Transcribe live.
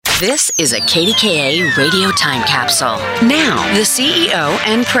This is a KDKA radio time capsule. Now, the CEO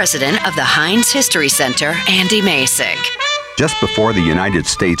and president of the Heinz History Center, Andy Masich. Just before the United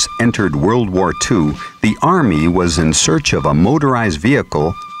States entered World War II, the Army was in search of a motorized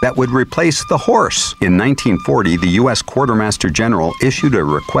vehicle that would replace the horse. In 1940, the U.S. Quartermaster General issued a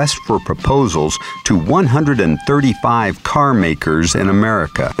request for proposals to 135 car makers in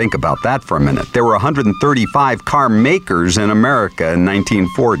America. Think about that for a minute. There were 135 car makers in America in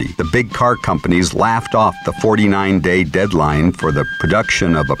 1940. The big car companies laughed off the 49-day deadline for the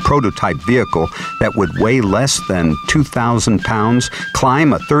production of a prototype vehicle that would weigh less than 2,000 pounds,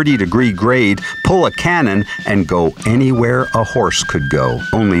 climb a 30-degree grade, pull a cannon, and go anywhere a horse could go.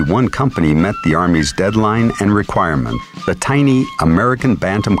 Only one company met the Army's deadline and requirement, the tiny American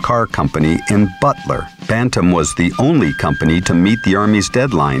Bantam Car Company in Butler. Bantam was the only company to meet the Army's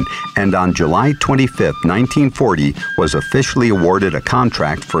deadline, and on July 25, 1940, was officially awarded a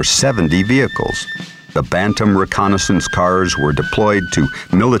contract for 70 vehicles. The Bantam reconnaissance cars were deployed to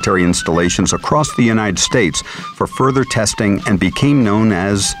military installations across the United States for further testing and became known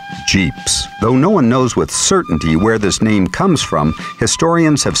as Jeeps. Though no one knows with certainty where this name comes from,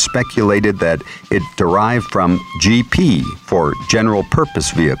 historians have speculated that it derived from GP, for general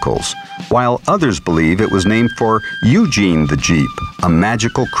purpose vehicles, while others believe it was named for Eugene the Jeep, a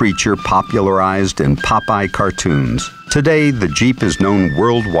magical creature popularized in Popeye cartoons. Today, the Jeep is known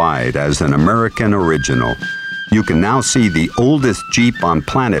worldwide as an American original. You can now see the oldest Jeep on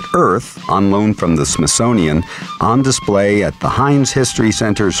planet Earth, on loan from the Smithsonian, on display at the Heinz History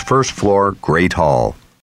Center's first floor Great Hall.